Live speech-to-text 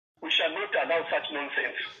shall not allow such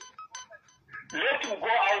nonsense. Let him go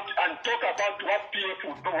out and talk about what PF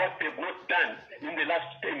will do, what they've not done in the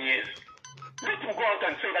last 10 years. Let him go out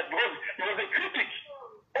and say that because he was a critic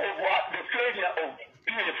of the failure of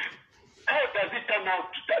PF. How does it turn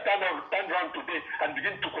around today and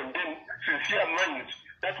begin to condemn sincere minds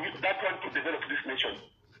that want to develop this nation?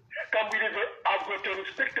 Kambwili has got a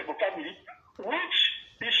respectable family, which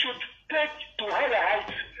he should take to higher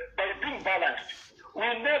heights by being balanced. We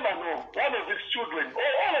never know. One of his children,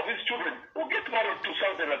 or all of his children, will get married to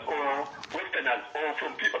Southerners or Westerners or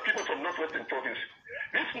from people from Northwestern province.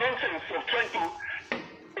 This nonsense of trying to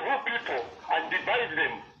group people and divide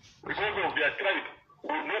them because of their tribe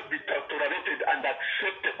will not be tolerated and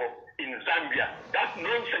acceptable in Zambia. That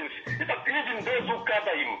nonsense, in fact, even those who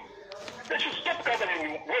cover him, they should stop covering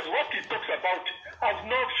him because what he talks about has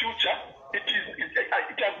no future, it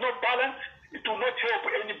has no balance, it will not help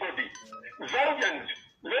anybody. Zambians,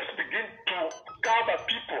 let's begin to cover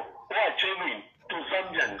people who are genuine to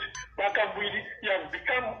Zambians. Kambwili, he has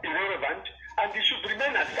become irrelevant and he should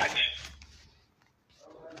remain as such.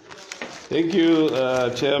 Thank you,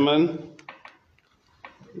 Chairman.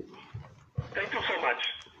 Thank you so much.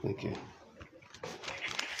 Thank you.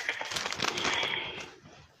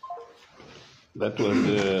 That was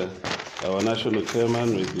our national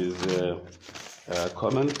chairman with his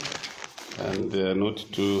comment. And not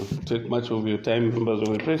to take much of your time, members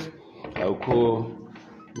of the press, I'll call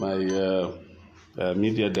my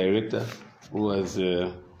media director, who has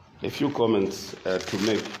a few comments to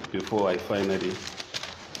make before I finally.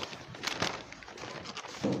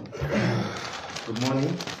 Good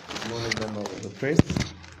morning. Good morning, members of the press.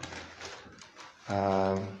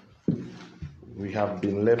 We have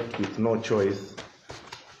been left with no choice.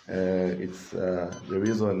 The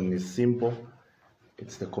reason is simple.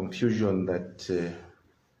 It's the confusion that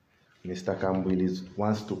Mr. Kambwili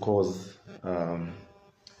wants to cause in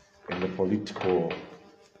the political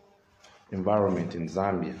environment in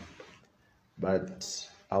Zambia. But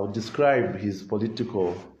I'll describe his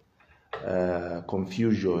political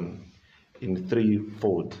confusion in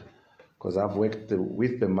threefold, because I've worked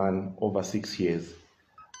with the man over 6 years,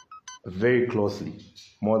 very closely,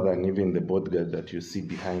 more than even the bodyguard that you see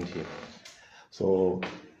behind here. So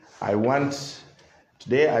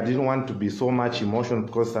today I didn't want to be so much emotional,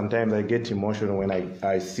 because sometimes I get emotional when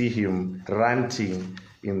I see him ranting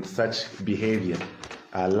in such behavior,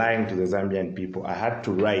 lying to the Zambian people. I had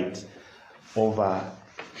to write over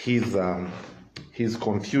his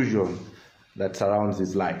confusion that surrounds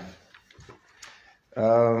his life.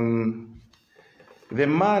 The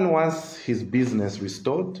man wants his business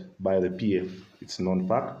restored by the PF. It's known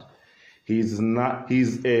fact. He's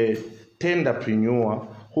a tenderpreneur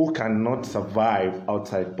who cannot survive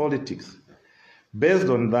outside politics. Based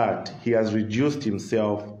on that, he has reduced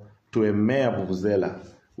himself to a mayor vuvuzela,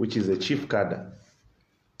 which is a chief cadre.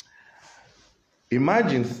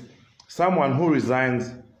 Imagine someone who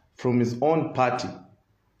resigns from his own party.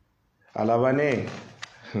 Alabane.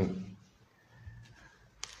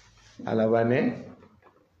 Alabane.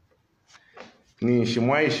 Ni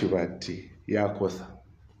shimwaishi bati yakosa.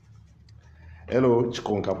 Hello,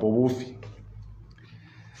 chikonka pobufi.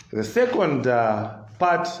 The second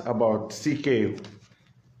part about CK,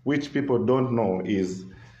 which people don't know, is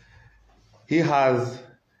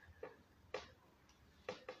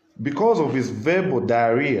because of his verbal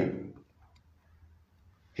diarrhea,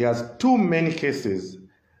 he has too many cases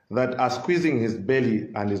that are squeezing his belly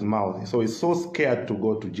and his mouth. So he's so scared to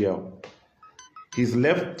go to jail. He's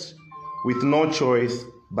left with no choice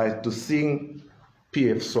but to sing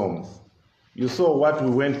PF songs. You saw what we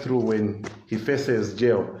went through when he faces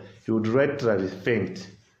jail. He would literally faint.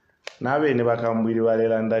 Nawe ne bakambwili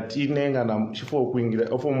walela ndatinenga na chifo kuingira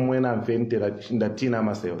ofo mwena mfentera ndatina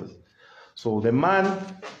myself. So the man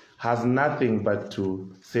has nothing but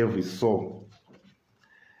to save his soul.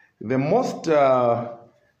 The most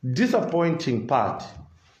disappointing part,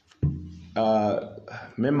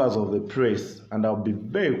 members of the press, and I'll be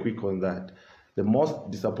very quick on that. The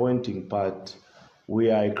most disappointing part,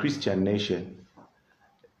 we are a Christian nation.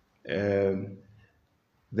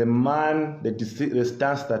 The man, the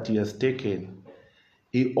stance that he has taken,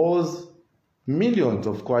 he owes millions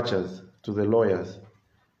of kwachas to the lawyers,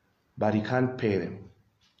 but he can't pay them.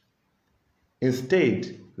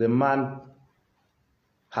 Instead, the man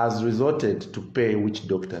has resorted to pay witch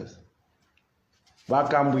doctors.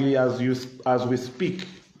 Kambwili, as we speak,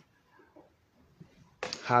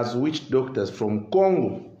 has witch doctors from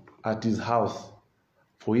Congo at his house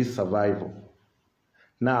for his survival.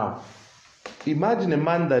 Now, imagine a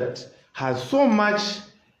man that has so much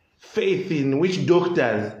faith in witch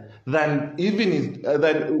doctors than even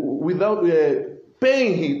without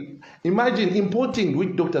paying him. Imagine importing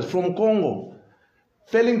witch doctors from Congo,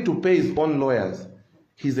 failing to pay his own lawyers.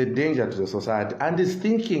 He's a danger to the society, and his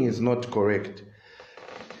thinking is not correct.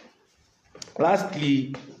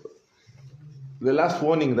 Lastly, the last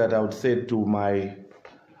warning that I would say to my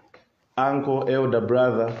uncle, elder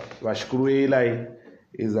brother, Washukuru Eli,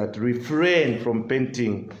 is that refrain from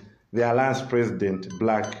painting the Alliance president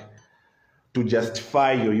black to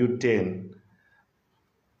justify your U-turn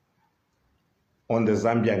on the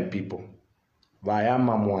Zambian people.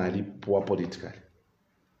 Vayama mwali poor politically.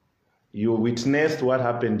 You witnessed what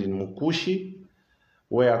happened in Mukushi,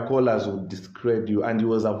 where callers would discredit you, and he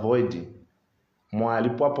was avoiding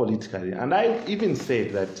mwali poor politically. And I even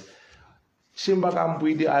said that Chishimba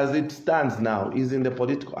Kambwili, as it stands now, is in the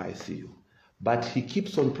political ICU. But he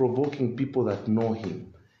keeps on provoking people that know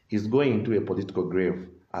him. He's going into a political grave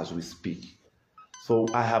as we speak. So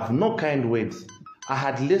I have no kind words. I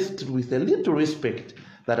had listed with a little respect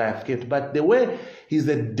that I have kept. But the way he's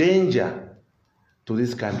a danger to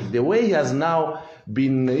this country, the way he has now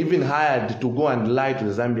been even hired to go and lie to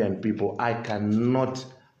the Zambian people, I cannot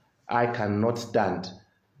stand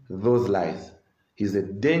those lies. He's a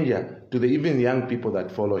danger to even the young people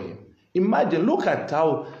that follow him. Imagine, look at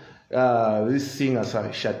how this singer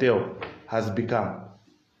Chatel has become.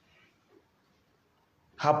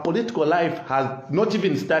 Her political life has not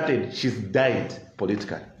even started. She's died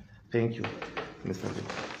politically. Thank you, Mr.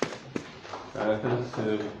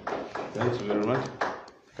 Thanks very much.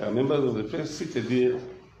 Members of the press, seated here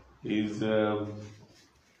is the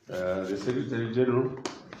Secretary General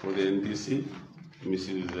for the NDC,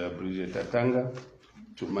 Mrs. Bridget Atanga.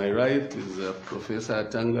 To my right is Professor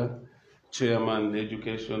Atanga, Chairman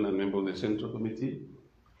Education and member of the Central Committee.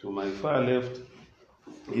 To my far left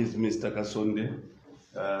is Mr. Kasonde,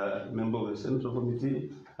 member of the Central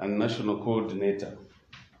Committee and National Coordinator.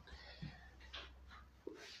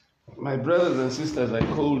 My brothers and sisters, I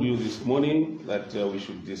called you this morning that we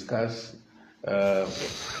should discuss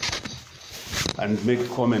and make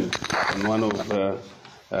comment on one of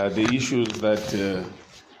the issues that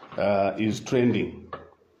is trending.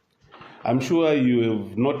 I'm sure you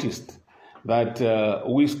have noticed that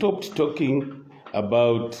we stopped talking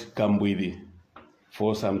about Kambwili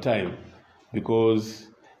for some time because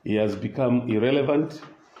he has become irrelevant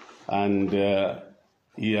and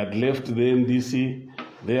he had left the NDC.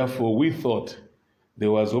 Therefore, we thought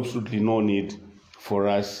there was absolutely no need for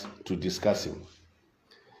us to discuss him.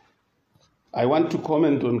 I want to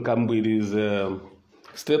comment on Kambwili's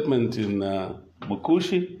statement in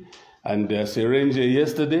Mukushi and Serenje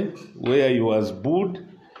yesterday, where he was booed.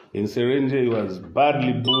 In Serenje, he was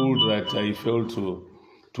badly booed that he failed to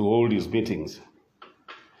hold his meetings.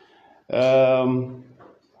 I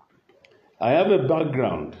have a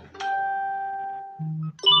background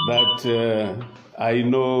that I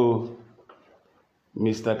know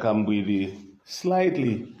Mr. Kambwili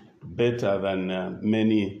slightly better than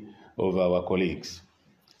many of our colleagues.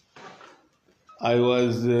 I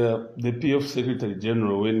was the PF Secretary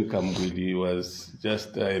General when Kambwili was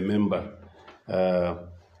just a member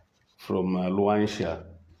from Luansha,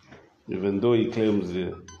 even though he claims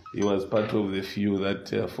he was part of the few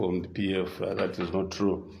that formed PF. That is not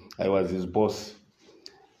true. I was his boss.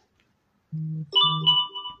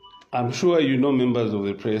 I'm sure you know, members of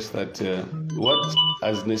the press, that what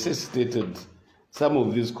has necessitated some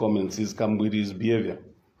of these comments is Kambwili's behavior.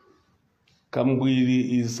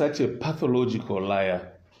 Kambwili is such a pathological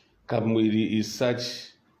liar. Kambwili is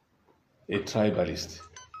such a tribalist.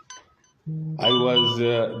 I was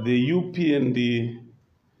the UPND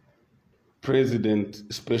President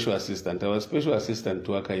Special Assistant. I was Special Assistant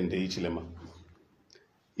to work in the Ichilema.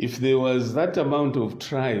 If there was that amount of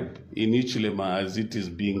tribe in Ichilema as it is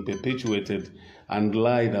being perpetuated and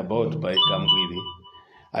lied about by Kambwili,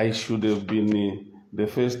 I should have been the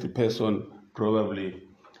first person probably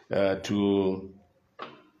to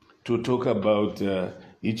talk about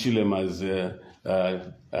Ichilema's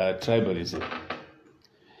tribalism.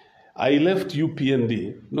 I left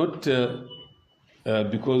UPND not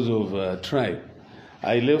because of tribe.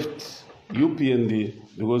 I left UPND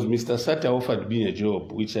because Mr. Sata offered me a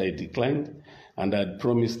job, which I declined, and I had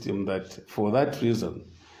promised him that for that reason,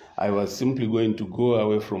 I was simply going to go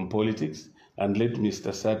away from politics and let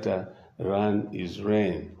Mr. Sata run his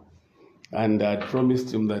reign. And I had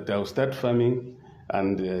promised him that I'll start farming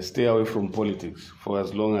and stay away from politics for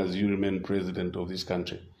as long as you remain president of this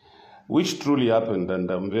country, which truly happened,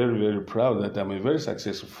 and I'm very, very proud that I'm a very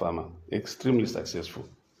successful farmer, extremely successful.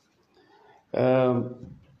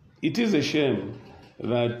 It is a shame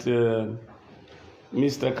that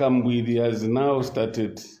Mr. Kambwili has now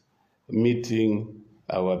started meeting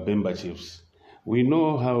our Bemba chiefs. We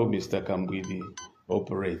know how Mr. Kambwili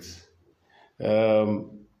operates.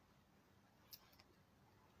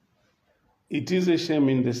 It is a shame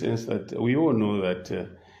in the sense that we all know that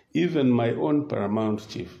even my own paramount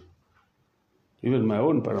chief,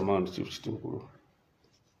 Chishimba,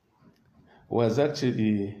 was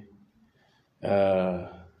actually a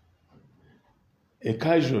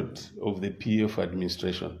casualty of the PF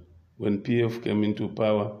administration. When PF came into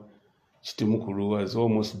power, Chishimba was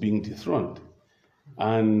almost being dethroned.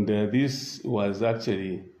 And this was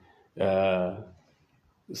actually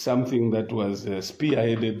something that was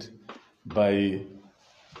spearheaded by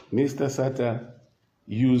Mr. Sata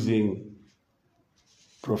using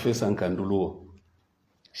Professor Nkanduluo.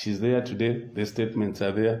 She's there today, the statements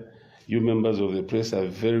are there. You members of the press are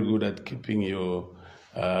very good at keeping your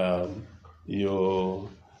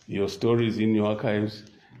stories in your archives.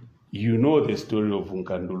 You know the story of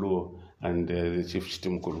Nkanduluo and the Chief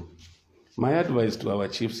Chishimba. My advice to our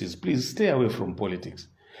chiefs is please stay away from politics.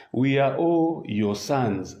 We are all your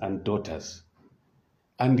sons and daughters.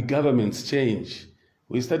 And governments change.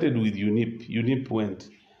 We started with UNIP. UNIP went.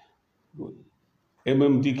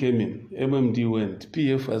 MMD came in. MMD went.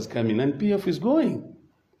 PF has come in. And PF is going.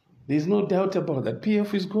 There's no doubt about that.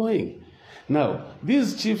 PF is going. Now,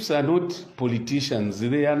 these chiefs are not politicians.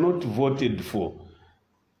 They are not voted for.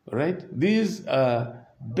 Right? These are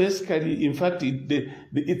basically, in fact,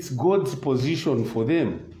 it's God's position for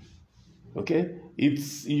them. Okay?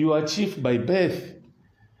 You are chief by birth.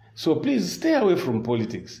 So please stay away from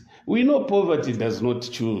politics. We know poverty does not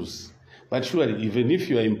choose. But surely, even if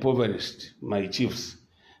you are impoverished, my chiefs,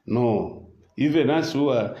 no. Even us who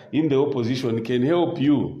are in the opposition can help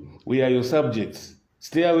you. We are your subjects.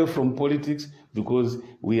 Stay away from politics because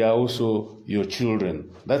we are also your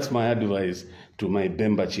children. That's my advice to my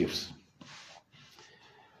Bemba chiefs.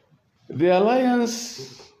 The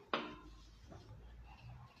alliance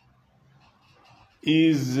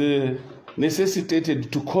is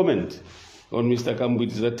necessitated to comment on Mr.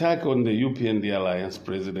 Kambwili's attack on the UPND Alliance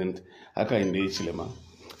President Hakainde Hichilema.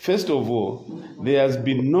 First of all, there has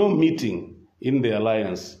been no meeting in the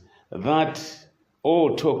alliance that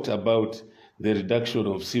all talked about the reduction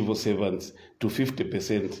of civil servants to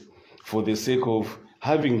 50% for the sake of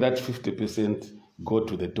having that 50% go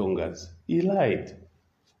to the Tongas. He lied.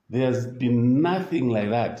 There has been nothing like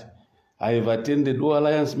that. I have attended all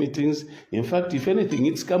alliance meetings. In fact, if anything,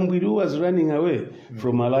 it's Kambwili who was running away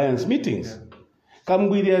from alliance meetings.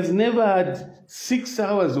 Kambwili has never had 6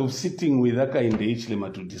 hours of sitting with Hakainde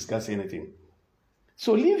Hichilema to discuss anything.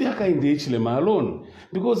 So leave Hakainde Hichilema alone,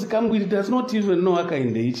 because Kambwili does not even know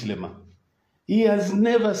Hakainde Hichilema. He has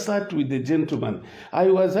never sat with the gentleman.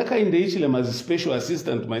 I was Hakainde Hichilema's special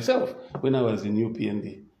assistant myself when I was in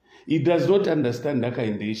UPND. He does not understand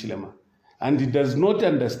Hakainde Hichilema. And he does not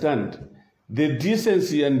understand the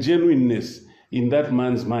decency and genuineness in that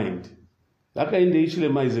man's mind. Hakainde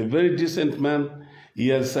Hichilema is a very decent man. He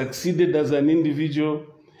has succeeded as an individual.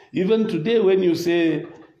 Even today, when you say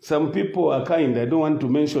some people are kind, I don't want to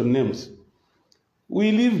mention names.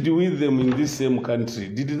 We lived with them in this same country.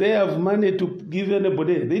 Did they have money to give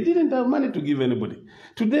anybody? They didn't have money to give anybody.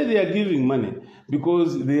 Today they are giving money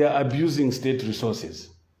because they are abusing state resources.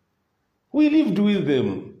 We lived with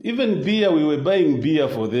them. Even beer, we were buying beer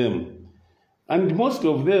for them. And most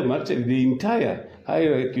of them, actually, the entire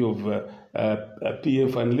hierarchy of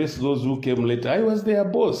PF, unless those who came later, I was their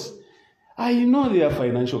boss. I know their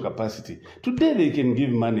financial capacity. Today they can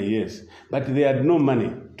give money, yes, but they had no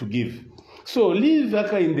money to give. So leave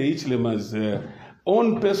Hakainde Hichilema's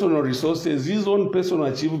own personal resources, his own personal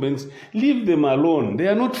achievements, leave them alone. They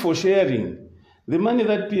are not for sharing. The money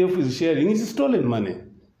that PF is sharing is stolen money.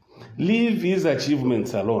 Leave his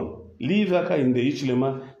achievements alone. Leave Hakainde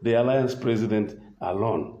Hichilema, the alliance president,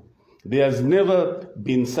 alone. There has never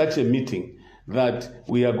been such a meeting that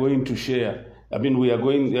we are going to share. I mean, we are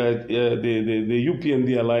going, the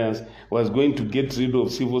UPND alliance was going to get rid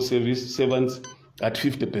of civil service servants at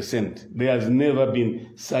 50%. There has never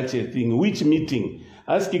been such a thing. Which meeting?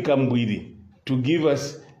 Ask Kambwili to give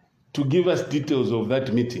us details of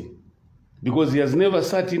that meeting. Because he has never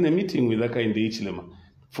sat in a meeting with Hakainde Hichilema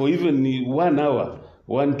for even 1 hour,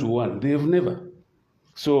 one-to-one. They have never.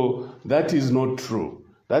 So that is not true.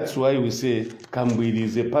 That's why we say Kambwili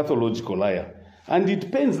is a pathological liar. And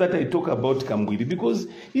it pains that I talk about Kambwili because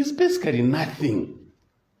he's basically nothing.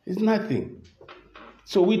 He's nothing.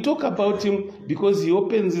 So we talk about him because he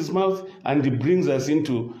opens his mouth and he brings us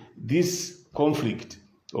into this conflict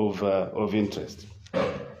of interest.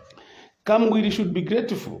 Kambwili should be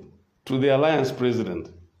grateful to the alliance president,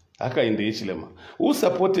 Hakainde Hichilema, who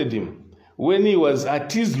supported him when he was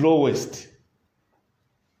at his lowest.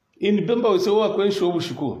 In Bemba, we say, oh,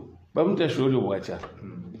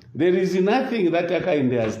 there is nothing that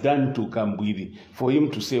Hakainde has done to Kambwili for him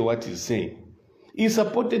to say what he's saying. He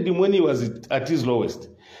supported him when he was at his lowest,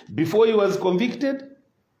 before he was convicted,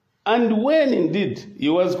 and when indeed he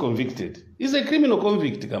was convicted. He's a criminal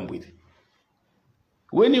convict, Kambwili.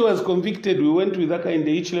 When he was convicted, we went with Hakainde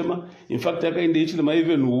Hichilema. In fact, Hakainde Hichilema,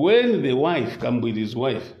 even when the wife, Kambwili's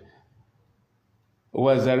wife,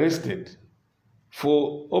 was arrested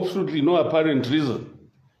for absolutely no apparent reason,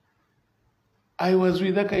 I was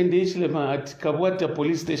with Hakainde Hichilema at Kabwata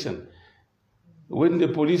police station when the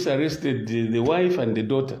police arrested the wife and the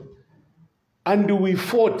daughter. And we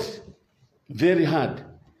fought very hard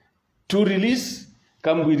to release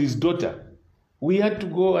Kambwili's daughter. We had to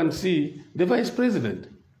go and see the vice president,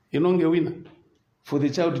 Inonge Wina, for the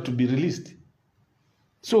child to be released.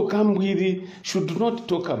 So Kambwili should not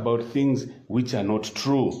talk about things which are not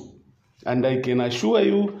true. And I can assure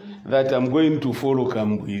you that I'm going to follow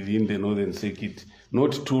Kambwili in the Northern Circuit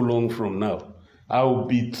not too long from now. I'll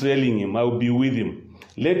be trailing him. I'll be with him.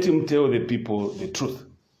 Let him tell the people the truth.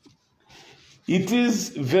 It is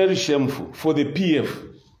very shameful for the PF,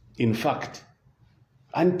 in fact,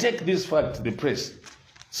 and take this fact, the press,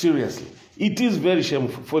 seriously. It is very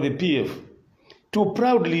shameful for the PF to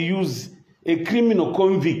proudly use a criminal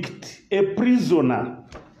convict, a prisoner,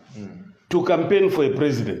 to campaign for a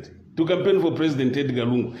president, to campaign for President Edgar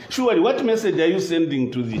Lungu. Surely, what message are you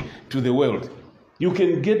sending to the world? You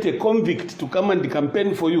can get a convict to come and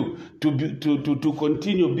campaign for you to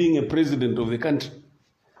continue being a president of the country.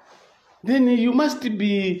 Then you must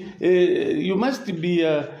be a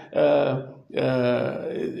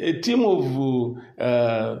team of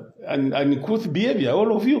uncouth behavior,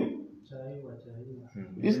 all of you.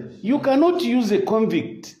 You cannot use a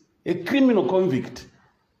convict, a criminal convict,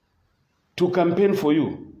 to campaign for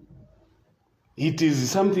you. It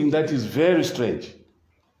is something that is very strange.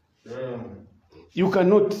 You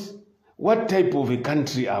cannot. What type of a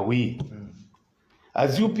country are we?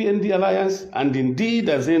 As UPND Alliance, and indeed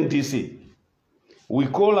as NDC, we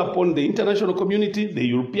call upon the international community, the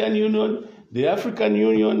European Union, the African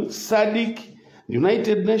Union, SADC,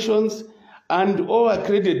 United Nations, and all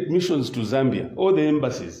accredited missions to Zambia, all the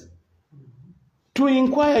embassies, to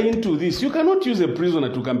inquire into this. You cannot use a prisoner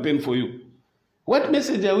to campaign for you. What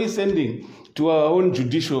message are we sending to our own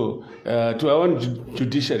judiciary?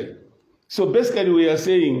 So basically we are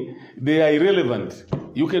saying they are irrelevant.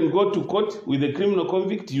 You can go to court with a criminal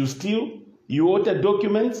convict, you steal, you alter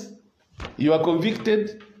documents, you are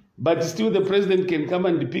convicted, but still the president can come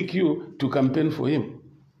and pick you to campaign for him.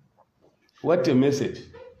 What a message.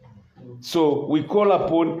 So we call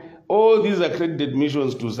upon all these accredited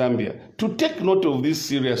missions to Zambia to take note of this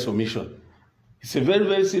serious omission. It's a very,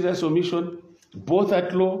 very serious omission, both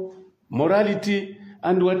at law, morality,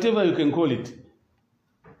 and whatever you can call it.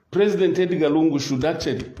 President Edgar Lungu should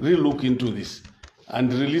actually re-look into this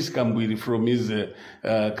and release Kambwili from his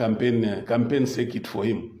campaign circuit for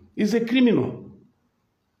him. He's a criminal.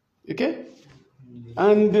 Okay?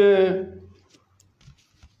 And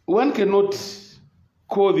one cannot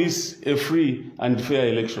call this a free and fair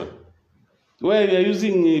election, where you are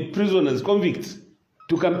using prisoners, convicts,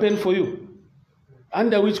 to campaign for you.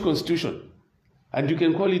 Under which constitution? And you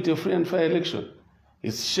can call it a free and fair election.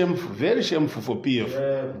 It's shameful, very shameful for PF.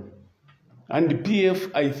 Yeah. And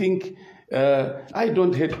PF, I think, I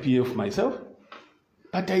don't hate PF myself,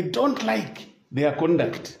 but I don't like their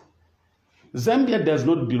conduct. Zambia does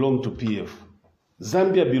not belong to PF.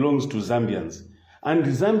 Zambia belongs to Zambians. And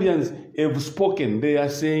the Zambians have spoken. They are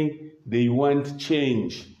saying they want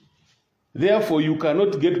change. Therefore, you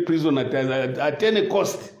cannot get prison at any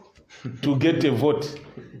cost to get a vote.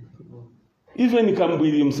 Even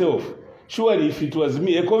Kambwili himself. Surely, if it was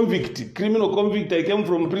me, a convict, criminal convict, I came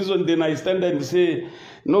from prison, then I stand and say,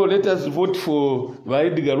 no, let us vote for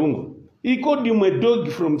Edgar Lungu. He called him a dog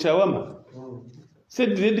from Chawama.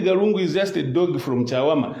 Said Edgar Lungu is just a dog from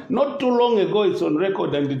Chawama. Not too long ago, it's on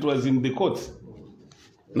record and it was in the courts.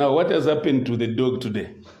 Now, what has happened to the dog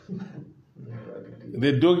today?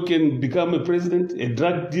 The dog can become a president, a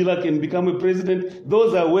drug dealer can become a president.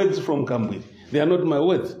 Those are words from Kambwili. They are not my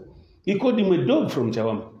words. He called him a dog from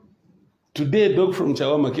Chawama. Today, a dog from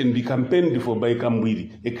Chawama can be campaigned for by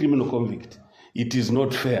Kambwili, a criminal convict. It is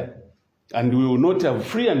not fair. And we will not have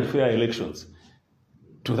free and fair elections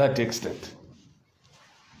to that extent.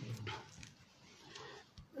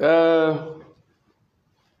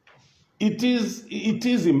 It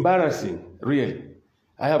is embarrassing, really.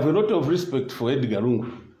 I have a lot of respect for Edgar Lungu.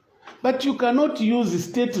 But you cannot use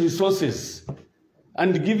state resources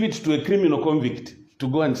and give it to a criminal convict to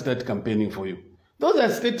go and start campaigning for you. Those are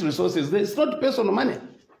state resources. It's not personal money.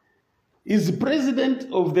 He's the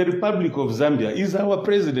president of the Republic of Zambia. He's our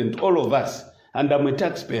president, all of us, and I'm a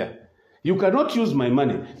taxpayer. You cannot use my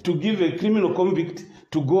money to give a criminal convict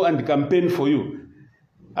to go and campaign for you,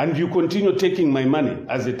 and you continue taking my money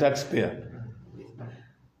as a taxpayer.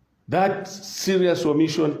 That serious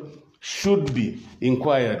omission should be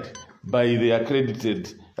inquired by the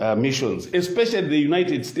accredited missions, especially the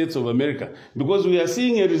United States of America, because we are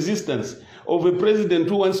seeing a resistance of a president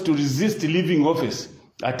who wants to resist leaving office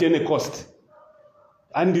at any cost.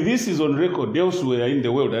 And this is on record elsewhere in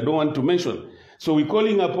the world, I don't want to mention. So we're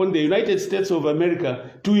calling upon the United States of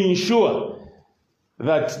America to ensure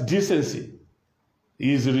that decency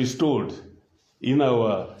is restored in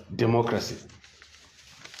our democracy.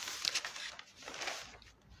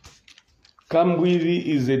 Kambwili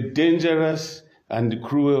is a dangerous and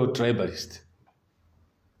cruel tribalist.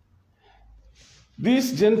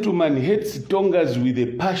 This gentleman hates Tongas with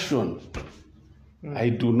a passion I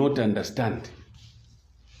do not understand.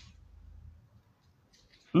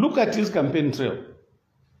 Look at his campaign trail.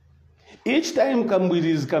 Each time Kambwili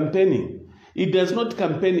is campaigning, he does not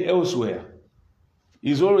campaign elsewhere.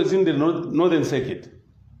 He's always in the Northern Circuit.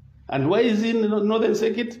 And why is he in the Northern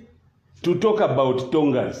Circuit? To talk about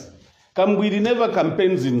Tongas. Kambwili never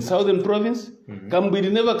campaigns in Southern Province.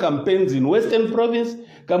 Kambwili never campaigns in Western Province.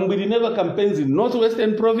 Kambwili never campaigns in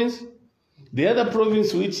Northwestern Province. The other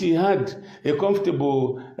province which he had a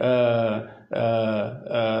comfortable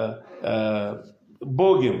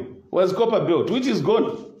ball game was Copperbelt, which is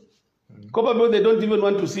gone. Copperbelt, they don't even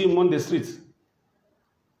want to see him on the streets.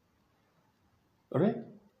 All right?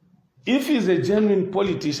 If he's a genuine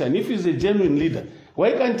politician, if he's a genuine leader,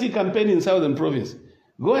 why can't he campaign in Southern Province?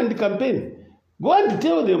 Go and campaign. Go and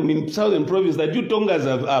tell them in Southern Province that you Tongas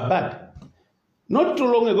are bad. Not too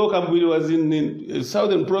long ago, Kambwili was in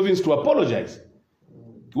Southern Province to apologize.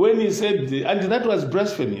 When he said, and that was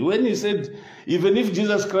blasphemy, when he said, even if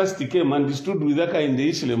Jesus Christ came and stood with Aka in the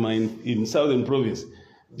Ishilema in Southern Province,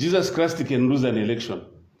 Jesus Christ can lose an election.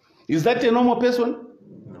 Is that a normal person?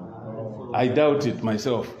 No. I doubt it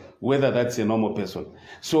myself, whether that's a normal person.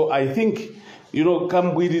 So I think,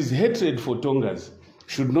 Kambwili's hatred for Tongas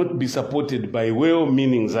should not be supported by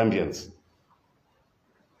well-meaning Zambians.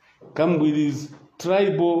 Kambwili's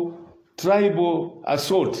tribal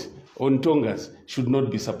assault on Tongas should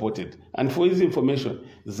not be supported. And for his information,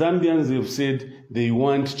 Zambians have said they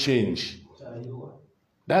want change.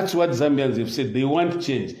 That's what Zambians have said. They want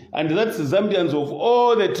change. And that's the Zambians of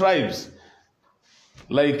all the tribes,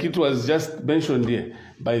 like it was just mentioned here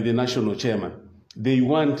by the national chairman. They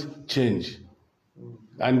want change.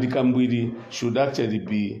 And the Kambwili should actually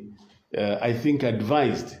be, I think,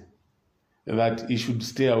 advised that he should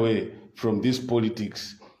stay away from this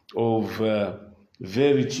politics of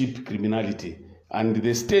very cheap criminality. And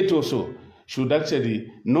the state also should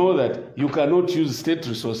actually know that you cannot use state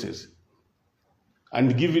resources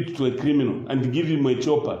and give it to a criminal and give him a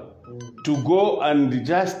chopper to go and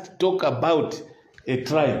just talk about a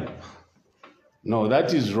tribe. No,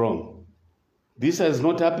 that is wrong. This has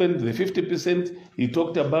not happened. The 50% he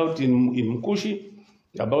talked about in Mkushi,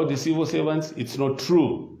 about the civil servants, it's not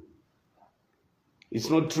true. It's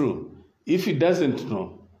not true. If he doesn't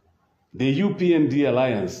know, the UPND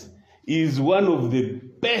alliance is one of the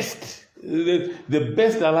best, the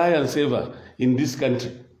best alliance ever in this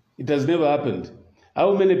country. It has never happened.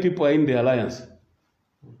 How many people are in the alliance?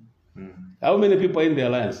 How many people are in the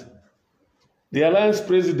alliance? The alliance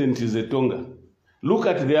president is a Tonga. Look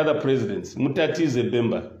at the other presidents. Mutati is a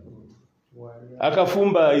Bemba.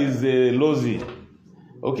 Akafumba is a Lozi.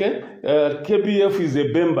 Okay? KBF is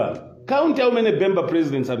a Bemba. Count how many Bemba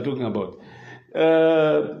presidents I'm talking about.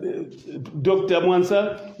 Dr.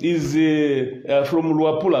 Mwansa is from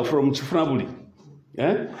Luapula, from Chifnabuli.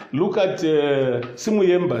 Yeah? Look at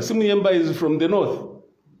Simuyemba. Simuyemba is from the north.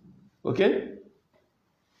 Okay?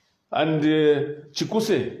 And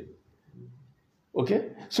Chikuse. Okay?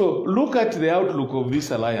 So look at the outlook of this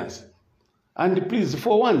alliance. And please,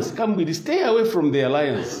 for once, Kambwili, stay away from the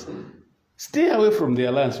alliance. Stay away from the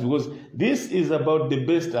alliance, because this is about the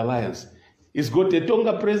best alliance. It's got a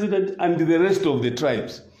Tonga president and the rest of the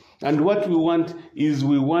tribes. And what we want is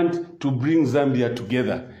we want to bring Zambia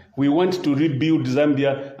together. We want to rebuild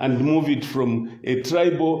Zambia and move it from a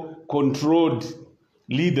tribal controlled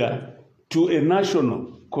leader to a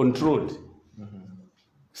national controlled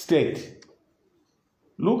state.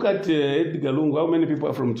 Look at Edgar Lungu, how many people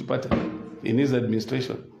are from Chipata in his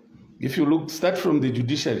administration? If you look, start from the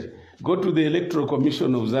judiciary, go to the Electoral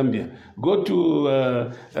Commission of Zambia, go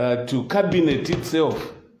to cabinet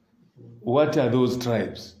itself. What are those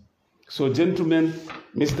tribes? So, gentlemen,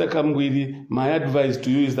 Mr. Kambwili, my advice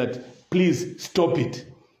to you is that please stop it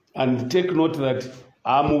and take note that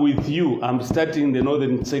I'm with you. I'm starting the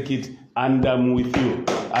Northern Circuit and I'm with you.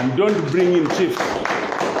 And don't bring in chiefs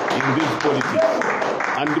in this politics.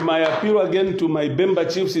 And my appeal again to my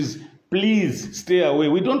Bemba chiefs is please stay away.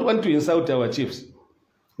 We don't want to insult our chiefs.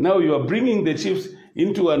 Now you are bringing the chiefs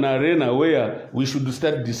into an arena where we should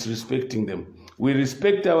start disrespecting them. We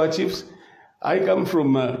respect our chiefs. I come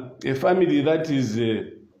from a family that is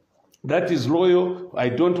loyal. I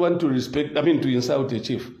don't want to to insult a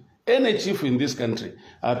chief. Any chief in this country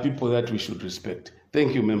are people that we should respect.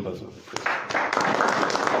 Thank you, members of the press.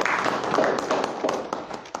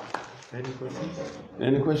 Any questions?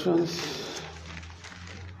 Any questions?